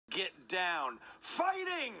Get down.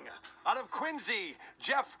 Fighting! Out of Quincy,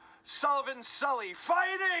 Jeff Sullivan Sully.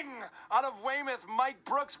 Fighting! Out of Weymouth, Mike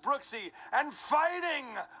Brooks Brooksy. And fighting!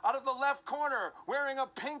 Out of the left corner, wearing a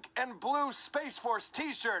pink and blue Space Force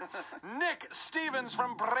t-shirt, Nick Stevens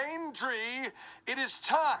from Braintree. It is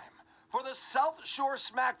time for the South Shore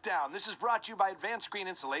Smackdown. This is brought to you by Advanced Screen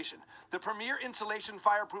Insulation, the premier insulation,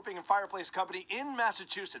 fireproofing, and fireplace company in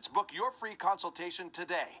Massachusetts. Book your free consultation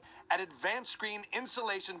today at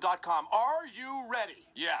advancedScreenInsulation.com. Are you ready?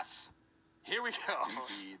 Yes. Here we go.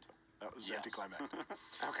 Indeed. That was anticlimactic.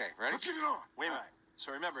 Okay, ready? Let's get it on. Wait a minute.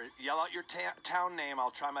 So remember, yell out your town name. I'll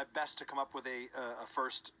try my best to come up with a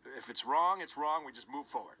first. If it's wrong, it's wrong. We just move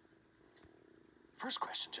forward. First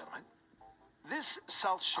question, gentlemen. This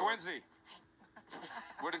South Shore... Quincy.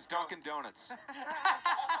 What is Dunkin' Donuts?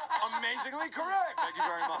 Amazingly correct. Thank you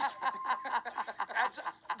very much.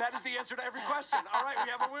 That is the answer to every question. All right, we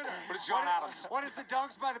have a winner. What is John Adams? What is the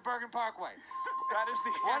Dunks by the Bergen Parkway? That is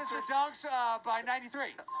the What is answer. the Dunks by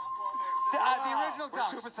 93? The original We're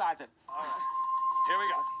Dunks. supersizing. All right. Here we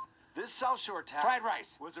go. This South Shore town Fried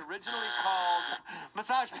rice. was originally called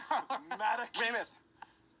Massage parlor. Mattakese. Weymouth.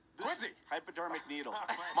 Quincy. Hypodermic needle.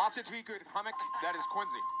 Monster Tweakwood Hummock. That is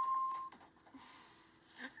Quincy.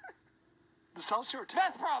 The South Shore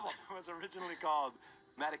town Math problem. was originally called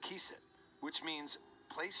Mattakese, which means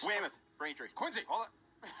place. Weymouth. Braintree. Quincy. Hold it.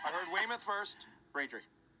 I heard Weymouth first. Braintree.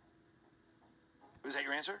 Was that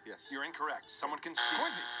your answer? Yes. You're incorrect. Someone can steal.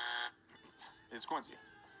 Quincy. It's Quincy.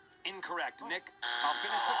 Incorrect. Nick,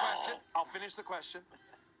 I'll finish the question.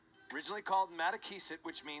 Originally called Mattakese,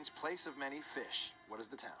 which means place of many fish. What is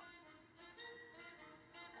the town?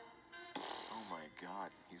 Oh my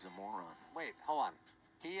God, he's a moron. Wait, hold on.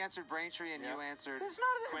 He answered Braintree and you answered... It's not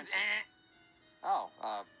a Quincy. Oh,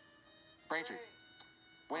 Braintree.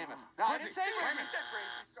 Weymouth. No, I didn't say Weymouth.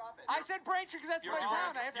 I said Braintree because that's You're my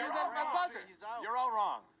wrong. town. I have to use that as my buzzer. You're all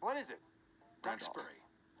wrong. What is it? Duxbury.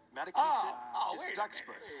 Mattakese Oh, is wait a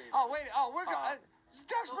Duxbury. Oh, wait. Oh, we're going... Is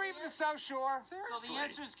Duxbury even the South Shore? So the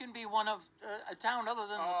answers can be one of a town other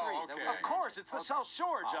than the three. okay. Of course, it's the South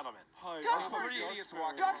Shore, gentlemen. Duxbury's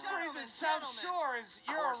Gentlemen. the South Shore.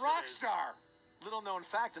 You're a course it rock is. star. Little known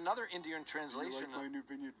fact, another Indian translation. new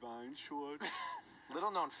vineyard vine short? Little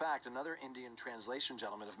known fact, another Indian translation,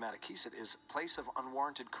 gentlemen, of Mattakese is place of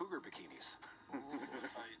unwarranted cougar bikinis.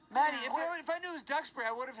 Maddie, if I knew it was Duxbury,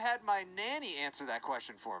 I would have had my nanny answer that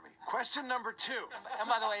question for me. Question number 2. And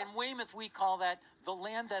by the way, in Weymouth, we call that the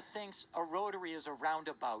land that thinks a rotary is a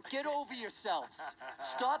roundabout. Get over yourselves.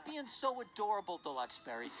 Stop being so adorable,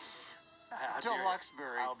 Deluxeberry.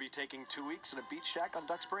 Deluxeberry. I'll be taking 2 weeks in a beach shack on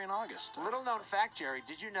Duxbury in August. Little known fact, Jerry,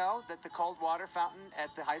 did you know that the cold water fountain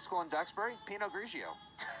at the high school in Duxbury? Pinot Grigio.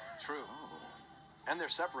 True. And they're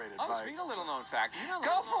separated Oh, by... speaking of little known fact, you know the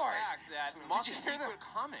Go little known for it. fact that Did Monster you hear that? Tweakwood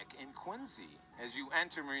Hummock in Quincy, as you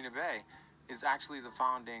enter Marina Bay, is actually the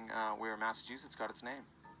founding where Massachusetts got its name.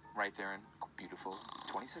 Right there in beautiful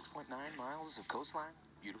 26.9 miles of coastline.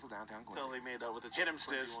 Beautiful downtown Quincy. Totally made out with a Hit him,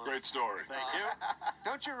 Quincy Stiz. once. Great story. Thank you.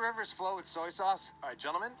 Don't your rivers flow with soy sauce? All right,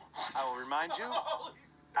 gentlemen, I will remind you,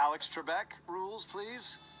 Alex Trebek rules,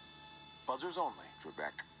 please. Buzzers only.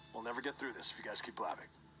 Trebek. We'll never get through this if you guys keep blabbing.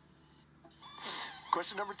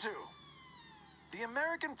 Question number 2. The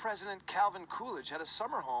American president Calvin Coolidge had a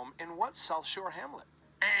summer home in what South Shore hamlet?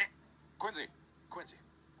 Quincy. Quincy.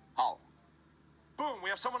 Hull. Boom, we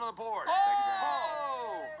have someone on the board.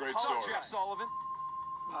 Oh! Great Hull, story. Jeff Sullivan.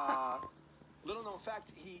 Little known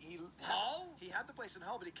fact, he had the place in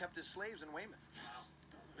Hull, but he kept his slaves in Weymouth.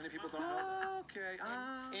 Many people don't know that. Okay.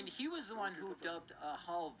 And he was the one who dubbed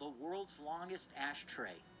Hull the world's longest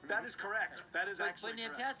ashtray. That is correct. That is But actually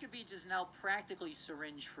correct. Nantasket Beach is now practically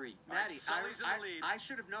syringe-free. Maddie, Sully's in the lead. I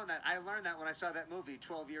should have known that. I learned that when I saw that movie,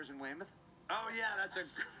 12 Years in Weymouth. Oh, yeah, that's a...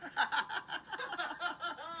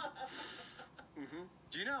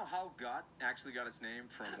 Do you know how Gott actually got its name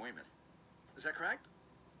from Weymouth? Is that correct?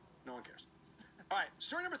 No one cares. All right,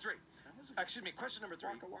 story number 3. Excuse me, question number 3.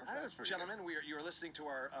 That was pretty Gentlemen, you are listening to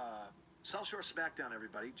our South Shore Smackdown,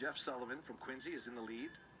 everybody. Jeff Sullivan from Quincy is in the lead.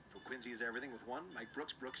 From Quincy is everything with 1. Mike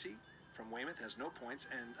Brooks Brooksy from Weymouth has no points.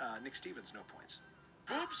 And Nick Stevens, no points.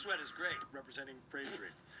 Boob Sweat is great, representing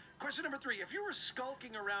Braintree. Question number 3. If you were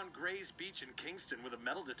skulking around Gray's Beach in Kingston with a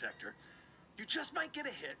metal detector, you just might get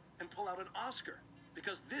a hit and pull out an Oscar.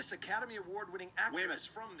 Because this Academy Award-winning actor is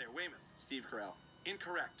from there. Weymouth. Steve Carell.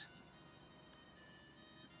 Incorrect.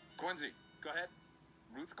 Quincy. Go ahead.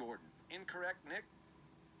 Ruth Gordon. Incorrect, Nick.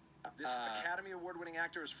 This Academy Award-winning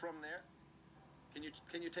actor is from there.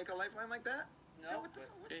 Can you take a lifeline like that? No.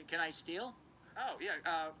 Can I steal? Oh,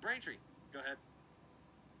 yeah, Braintree. Go ahead.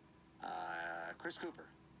 Chris Cooper.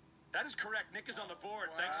 That is correct. Nick is on the board,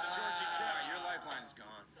 thanks to Georgie K. Your lifeline is gone.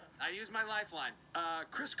 I used my lifeline.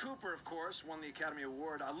 Chris Cooper, of course, won the Academy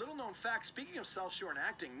Award. A little known fact, speaking of South Shore and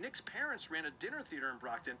acting, Nick's parents ran a dinner theater in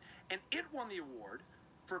Brockton, and it won the award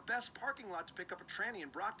for best parking lot to pick up a tranny in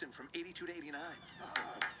Brockton from 82 to 89.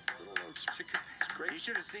 It's great. You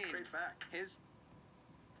should have seen Great fact. his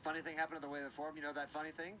funny thing happened on the way to the forum. You know that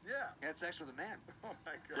funny thing? Yeah. He had sex with a man. Oh,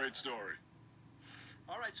 my God. Great story.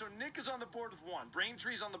 All right, so Nick is on the board with 1.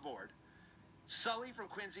 Braintree's on the board. Sully from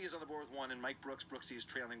Quincy is on the board with 1, and Mike Brooksy is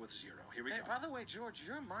trailing with 0. Here we Hey, go. by the way, George,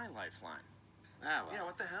 you're my lifeline. Ah, well. Yeah,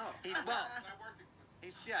 what the hell?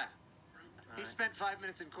 He spent 5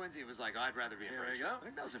 minutes in Quincy and was like, oh, I'd rather be in Here we Braintree. go. I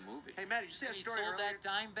think that was a movie. Hey, Matt, did you see And that he story sold earlier? that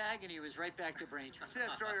dime bag, and he was right back to Braintree. See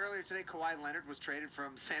that story earlier today? Kawhi Leonard was traded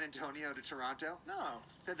from San Antonio to Toronto. No.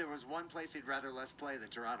 Said there was one place he'd rather less play than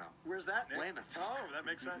Toronto. Where's that, Nick? Weymouth. Oh, that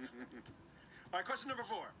makes sense. All right, question number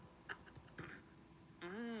 4.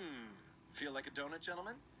 Feel like a donut,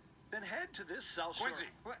 gentlemen? Then head to this South Shore. Quincy.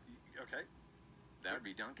 What? Okay, That would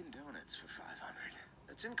be Dunkin' Donuts for 500.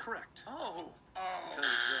 that's incorrect. Oh. Because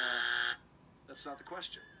that's not the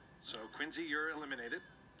question. So, Quincy, you're eliminated.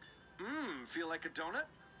 Feel like a donut?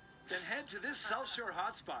 Then head to this South Shore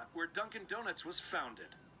hotspot where Dunkin' Donuts was founded.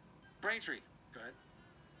 Braintree. Go ahead.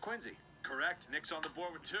 Quincy. Correct. Nick's on the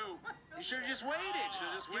board with 2. You should have just waited.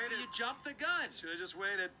 Should've just waited. You jumped the gun. Should have just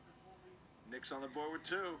waited. Nick's on the board with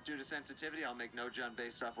 2. Due to sensitivity, I'll make no John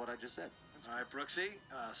based off what I just said. All right, Brooksy,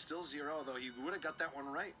 still 0, although you would have got that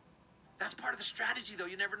one right. That's part of the strategy, though.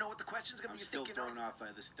 You never know what the question's going to I'm be. still You think you know thrown off by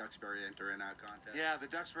this Duxbury enter and out contest. Yeah, the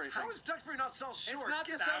Duxbury thing. How is Duxbury not South Shore? It's not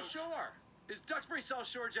Get the South out. Shore. Is Duxbury South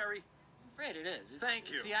Shore, Jerry? I'm afraid it is. Thank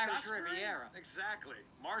you. It's the Irish Duxbury? Riviera. Exactly.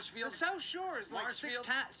 The Marshfield. South Shore is like Marshfield?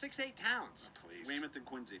 8 towns. Please. Weymouth and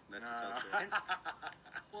Quincy. That's the Nah. South Shore.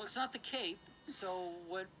 Well, it's not the Cape, so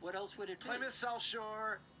what else would it be? Plymouth South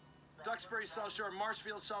Shore, Duxbury South Shore,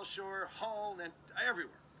 Marshfield South Shore, Hull, and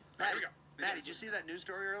everywhere. All right, here we go. Matt, did you see that news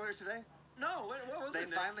story earlier today? No, what was They it?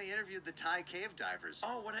 Nick? finally interviewed the Thai cave divers.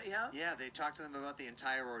 Oh, what? Yeah. Yeah, they talked to them about the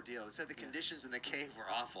entire ordeal. They said the conditions in the cave were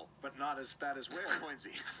awful. But not as bad as where?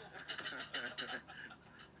 Quincy.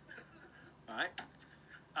 All right.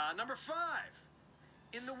 Number 5.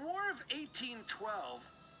 In the War of 1812,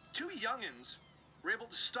 2 youngins were able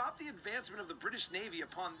to stop the advancement of the British Navy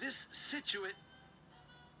upon the Scituate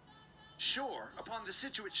Shore.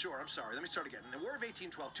 I'm sorry, let me start again. In the War of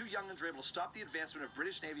 1812, 2 youngins were able to stop the advancement of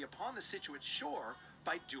British Navy upon the Scituate Shore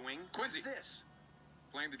by doing Quincy. this.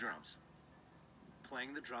 Playing the drums.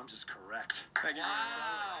 Playing the drums is correct. Thank you.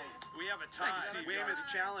 We have a Thank you, tie. Steve. Weymouth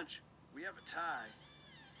challenge. We have a tie.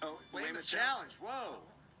 Oh, Weymouth challenge. Whoa.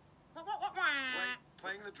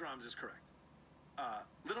 Playing the drums is correct.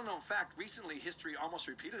 Little known fact, recently history almost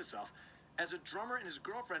repeated itself. As a drummer and his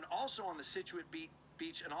girlfriend, also on the Scituate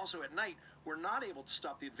Beach and also at night, were not able to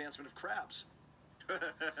stop the advancement of crabs.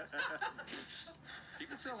 You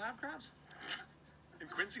can still have crabs? In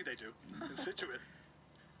Quincy they do. In Scituate.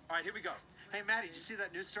 All right, here we go. Hey, Matt, did you see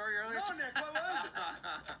that news story earlier? No, Nick, what was it?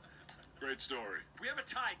 Great story. We have a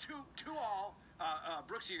tie, two all.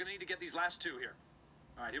 Brooksy, you're going to need to get these last 2 here.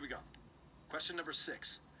 All right, here we go. Question number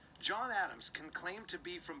 6. John Adams can claim to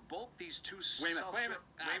be from both these 2 Weymouth. Weymouth.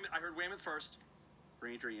 I heard Weymouth first.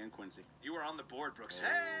 Braintree and Quincy. You were on the board, Brooks. Oh,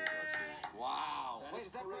 Hey! Wow. That Wait, is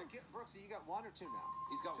is that correct. Brooks? You got 1 or 2 now?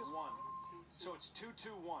 He's got 1. So it's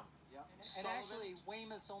 2-2-1. Yep. And actually,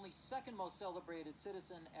 Weymouth's only second most celebrated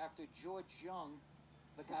citizen after George Young,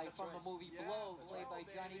 the guy from the movie Blow, played by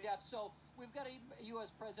Johnny Depp. So we've got a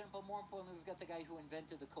U.S. president, but more importantly, we've got the guy who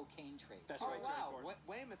invented the cocaine trade. That's Oh, right, Jerry wow. Corbett.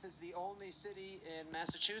 Weymouth is the only city in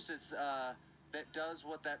Massachusetts that does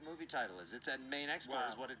what that movie title is. It's at Maine Expo Wow.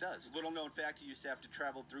 is what it does. Little known fact, he used to have to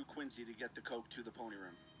travel through Quincy to get the coke to the pony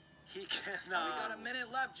room. He can. We got a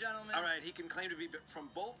minute left, gentlemen. All right, he can claim to be from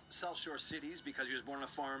both South Shore cities because he was born on a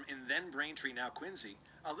farm in then Braintree, now Quincy.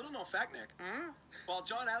 A little known fact, Nick. While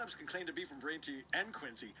John Adams can claim to be from Braintree and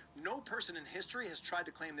Quincy, no person in history has tried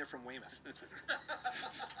to claim they're from Weymouth.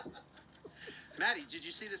 Maddie, did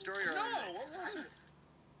you see the story earlier? No, what was it?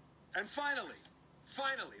 And finally,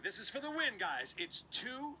 this is for the win, guys. It's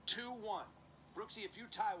 2-2-1. Brooksy, if you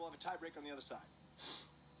tie, we'll have a tiebreak on the other side.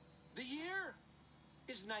 The year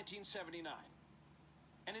is 1979.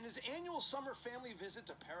 And in his annual summer family visit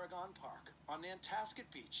to Paragon Park on Nantasket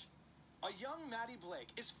Beach, a young Matty Blake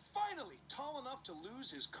is finally tall enough to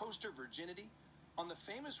lose his coaster virginity on the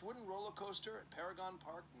famous wooden roller coaster at Paragon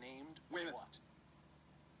Park named Weymouth. what?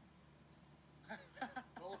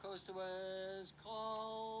 Roller coaster was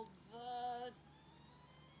called the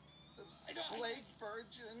Blake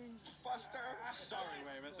Virgin Buster. Sorry,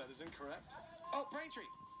 Weymouth, that is incorrect. Oh, Braintree.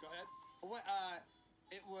 Go ahead. What,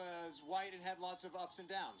 It was white and had lots of ups and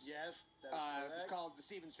downs. Yes, that's It was correct. called the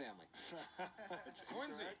Stevens family. It's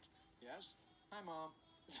Quincy. correct. Yes. Hi, Mom.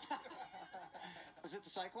 Was it the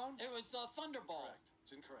Cyclone? It was the Thunderball. Correct.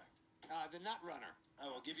 It's incorrect. The Nut Runner. I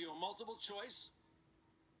will give you a multiple choice,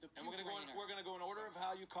 The and we're gonna go in order of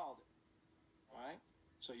how you called it. All right.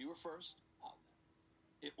 So you were first. Oh,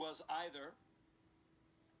 It was either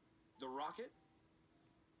the Rocket,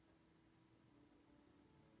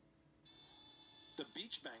 the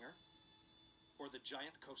Beach Banger, or the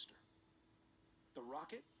Giant Coaster. The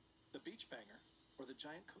Rocket, the Beach Banger, or the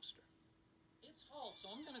Giant Coaster. it's fall, so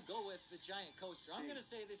I'm going to go with the Giant Coaster. I'm going to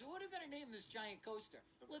say this. What are we going to name this Giant Coaster?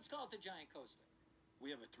 Let's call it the Giant Coaster. We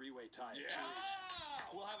have a three-way tie. Yeah.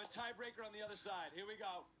 We'll have a tiebreaker on the other side. Here we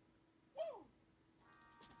go. Woo!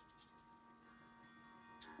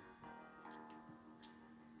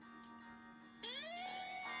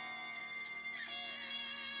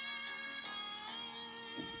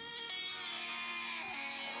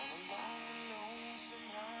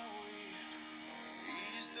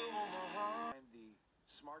 I'm the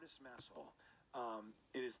smartest masshole.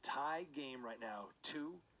 It is tie game right now,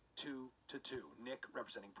 2-2-2. Nick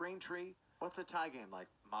representing Braintree, What's a tie game like?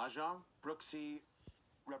 Mahjong? Brooksy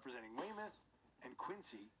representing Weymouth, and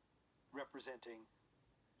Quincy representing.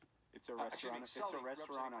 It's a excuse me, restaurant. It's Sully a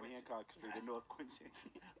restaurant on representing Quincy. Hancock Street in North Quincy.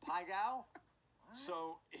 Pai Gow?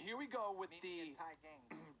 So here we go with the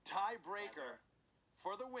tiebreaker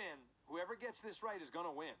for the win. Whoever gets this right is going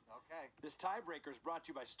to win. Okay. This tiebreaker is brought to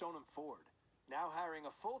you by Stoneham Ford. Now hiring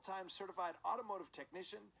a full-time certified automotive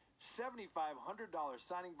technician, $7,500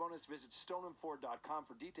 signing bonus. Visit stonehamford.com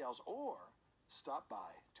for details or stop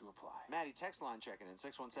by to apply. Maddie, text line checking in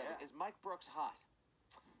 617. Yeah. Is Mike Brooks hot?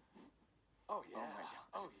 Oh yeah. Oh, my God.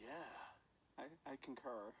 Oh yeah. I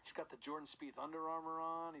concur. He's got the Jordan Spieth Under Armour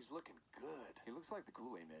on. He's looking good. He looks like the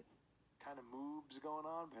Kool-Aid Mid. Kind of moves going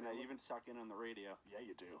on. But And I even suck in on the radio. Yeah,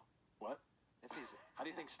 you do. What? If he's. How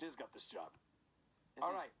do you think Stiz got this job? if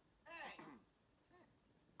All he- right.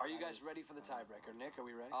 Are you That guys is- ready for the tiebreaker? Nick, are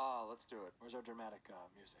we ready? Oh, let's do it. Where's our dramatic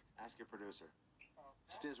music? Ask your producer.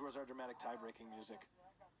 Stiz, where's our dramatic tie-breaking music?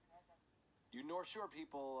 You North Shore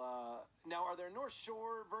people, now are there North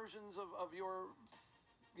Shore versions of your,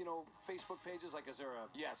 Facebook pages? Like, is there a...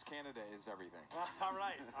 Yes, Canada is everything. all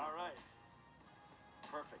right.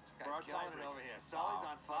 Perfect. For our Guy's killing it tiebreaker. over here. Sully's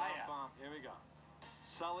on fire. Here we go.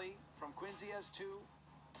 Sully from Quincy has 2.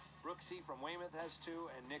 Brooksy from Weymouth has 2.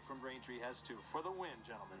 And Nick from Braintree has 2. For the win,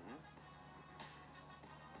 gentlemen.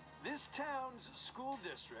 This town's school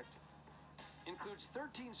district includes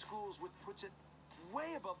 13 schools, which puts it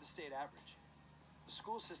way above the state average. The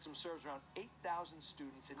school system serves around 8,000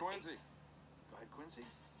 students in Quincy. Go ahead, Quincy.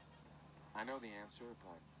 I know the answer,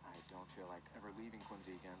 but I don't feel like ever leaving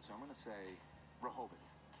Quincy again, so I'm going to say Rehoboth.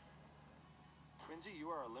 Quincy, you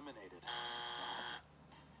are eliminated.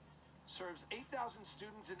 Serves 8,000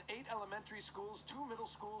 students in 8 elementary schools, 2 middle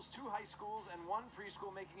schools, 2 high schools, and 1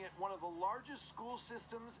 preschool, making it one of the largest school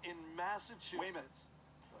systems in Massachusetts. Weymouth.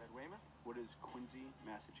 Go ahead, Weymouth. What is Quincy,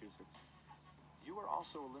 Massachusetts? You are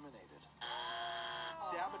also eliminated.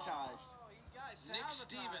 Sabotaged. Nick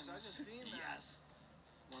Stevens. Yes.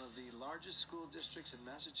 One of the largest school districts in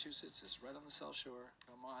Massachusetts is right on the South Shore.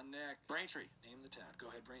 Come on, Nick. Braintree. Name the town. Go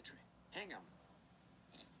ahead, Braintree. Hingham.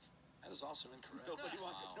 That is also incorrect.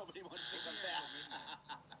 Nobody wants to come back.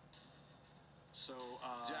 So,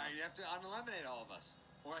 Yeah, you have to uneliminate all of us.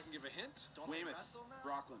 or I can give a hint. Don't Weymouth. they wrestle now?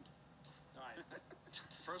 Rockland. All right.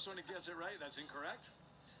 First one to guess it right, that's incorrect.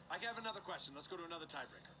 I have another question. Let's go to another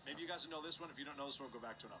tiebreaker. Maybe you guys will know this one. If you don't know this one, we'll go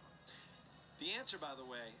back to another one. The answer, by the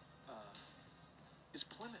way, is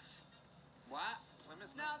Plymouth. What?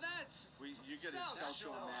 Plymouth. Now that's. You get South a South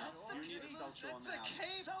Shore Shore. map. That's the You need a Cape. South Shore That's the map.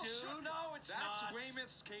 Cape, South dude. Shore? No, it's That's not.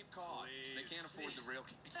 Weymouth's Cape Cod. They Please. can't afford the real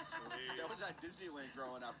Cape. That was at Disneyland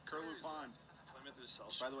growing up. Curlew Pond. Plymouth is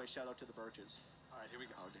South Shore. By the way, shout out to the Birches. All right, here we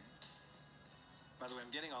go. Oh, damn. By the way,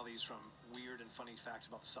 I'm getting all these from weird and funny facts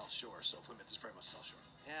about the South Shore, so Plymouth is very much South Shore.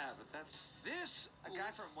 Yeah, but that's. This A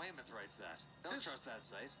guy from Weymouth writes that. Don't This- trust that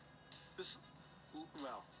site. This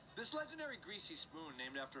legendary greasy spoon,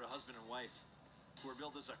 named after a husband and wife, who were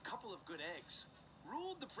billed as a couple of good eggs,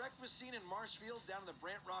 ruled the breakfast scene in Marshfield down in the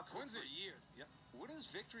Brant Rock Hook Quincy. for years. Yep, What is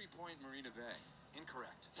Victory Point Marina Bay?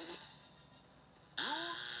 incorrect.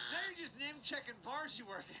 Now you're just name checking bars you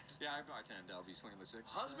work at. Yeah, I bartend. I'll be slinging the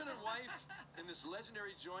 6. Husband and wife in this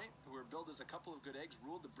legendary joint, who were billed as a couple of good eggs,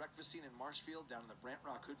 ruled the breakfast scene in Marshfield down in the Brant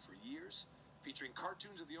Rock Hood for years, featuring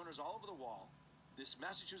cartoons of the owners all over the wall. This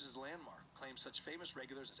Massachusetts landmark claims such famous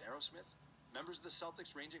regulars as Aerosmith, members of the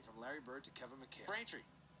Celtics ranging from Larry Bird to Kevin McHale. Braintree.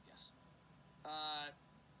 Yes,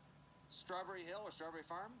 Strawberry Hill or Strawberry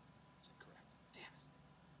Farm? that's incorrect. Damn it.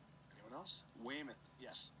 Anyone else? Weymouth.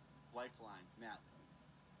 Yes. Lifeline. Matt.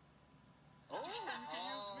 Oh, you can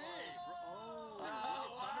use me.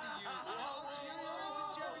 Somebody use it.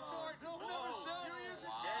 Jerry Thornton. No one ever said you use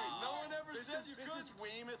it. Wow. No one ever said you This couldn't. is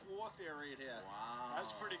Weymouth warfare right here. Wow.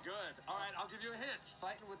 That's pretty good. All right, I'll give you a hint.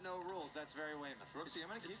 Fighting with no rules. That's very Weymouth. Brooksy,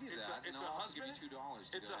 I'm going to give you it's that. it's and a I'll also give husband- you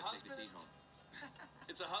 $2 to it's go a and take the husband- tea home.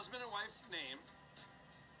 It's a husband and wife name.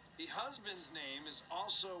 The husband's name is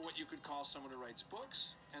also what you could call someone who writes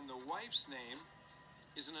books, and the wife's name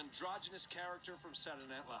is an androgynous character from Saturday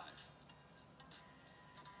Night Live.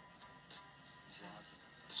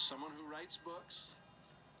 Someone who writes books,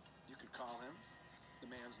 you could call him the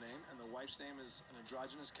man's name, and the wife's name is an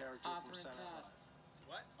androgynous character Arthur from and Saturday Night Pat. Live.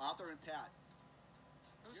 What? Arthur and Pat.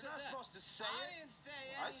 You're not supposed to say it. didn't say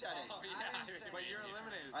I said it. Oh, yeah, but you're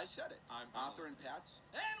eliminated. I said it. I'm- Arthur and Pat's.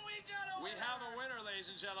 And we got a We have a winner, ladies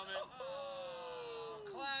and gentlemen.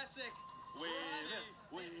 classic.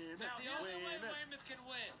 Weymouth. Now, Weymouth can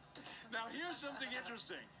win. Now here's something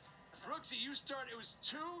interesting. Brooksy, you start. It was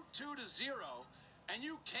 2-0, and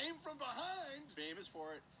you came from behind Famous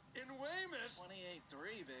for it. in Weymouth,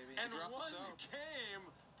 28-3, baby. and dropped the one soap. came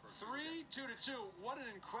 3-2. What an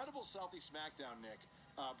incredible Southie smackdown, Nick.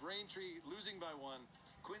 Braintree losing by 1,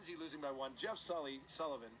 Quincy losing by 1. Jeff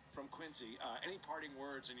Sullivan from Quincy. Any parting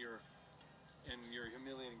words in your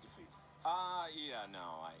humiliating defeat? Yeah,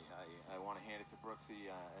 no, I want to hand it to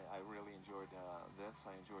Brooksy. I really enjoyed this.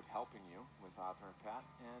 I enjoyed helping you with Arthur and Pat,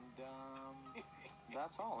 and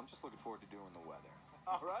that's all. I'm just looking forward to doing the weather.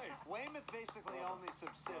 All right. Weymouth basically only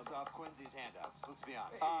subsists off Quincy's handouts. Let's be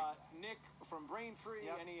honest. Nick from Braintree.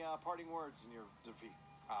 Yep. Any parting words in your defeat?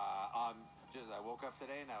 I woke up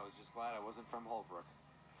today and I was just glad I wasn't from Holbrook.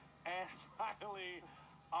 And finally,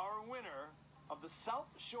 our winner of the South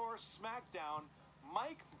Shore Smackdown,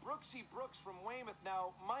 Mike Brooksy Brooks from Weymouth.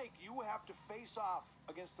 Now, Mike, you have to face off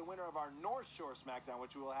against the winner of our North Shore Smackdown,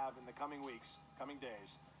 which we will have in the coming weeks, coming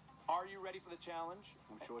days. Are you ready for the challenge?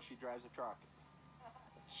 I'm sure she drives a truck.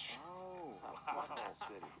 Oh, Wow. Butthole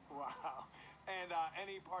City. Wow. And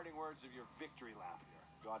any parting words of your victory lap here?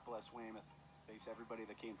 God bless Weymouth. Thanks everybody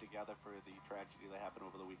that came together for the tragedy that happened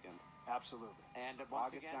over the weekend. Absolutely. And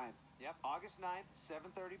once August again, 9th. Yep, August 9th,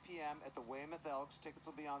 7:30 p.m. at the Weymouth Elks. Tickets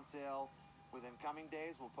will be on sale within coming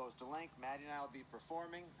days. We'll post a link. Maddie and I will be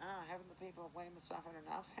performing. Haven't the people of Weymouth suffered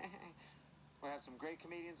enough? We'll have some great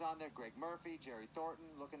comedians on there. Greg Murphy, Jerry Thornton,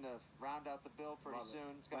 looking to round out the bill pretty Love it.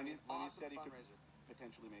 soon. It's going to be an Lenny awesome said he could fundraiser.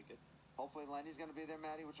 potentially make it. Hopefully Lenny's going to be there,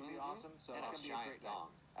 Maddie, which will be awesome. So And it's it's going to be a giant great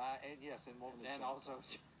dong. night. And yes, and also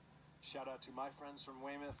Shout out to my friends from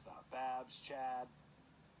Weymouth, Babs, Chad,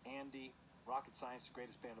 Andy, Rocket Science, the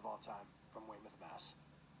greatest band of all time from Weymouth, Mass.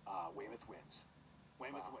 Weymouth wins.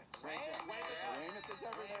 Weymouth wins. Weymouth is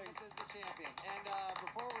everything. Weymouth is the champion. And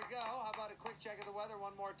before we go, how about a quick check of the weather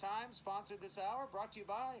one more time? Sponsored this hour, brought to you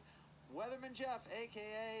by Weatherman Jeff,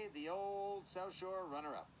 a.k.a. the old South Shore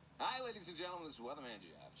runner-up. Hi, ladies and gentlemen, this is Weatherman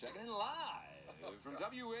Jeff, checking in live from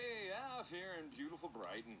WAAF here in beautiful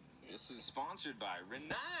Brighton. This is sponsored by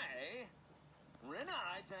Renai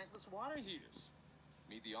Tankless Water Heaters.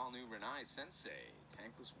 Meet the all-new Renai Sensei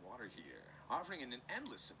Tankless Water Heater, offering an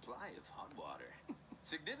endless supply of hot water,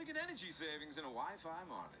 significant energy savings, and a Wi-Fi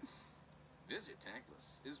monitor. Visit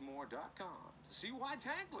tanklessismore.com to see why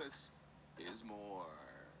Tankless is more.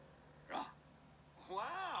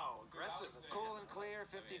 Wow, aggressive. Cool and clear,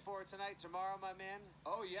 54 tonight. Tomorrow, my man.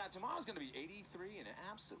 Oh yeah, tomorrow's gonna be 83 and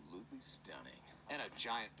absolutely stunning. And a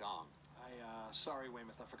giant dong. Sorry,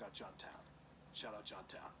 Weymouth, I forgot John Town. Shout out John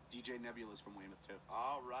Town. DJ Nebula's from Weymouth too.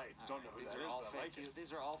 All right. Don't know who These that are is, all but I fake. like it.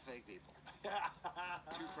 These are all fake people.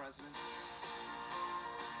 Two presidents.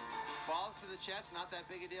 Balls to the chest, not that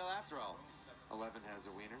big a deal after all. 11 has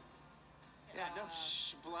a wiener. Yeah, no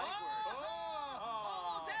blank word.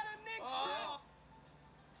 Oh! Was that a Nick?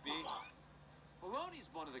 B. Baloney's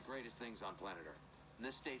one of the greatest things on planet Earth. And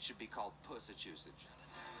this state should be called Pussachusage.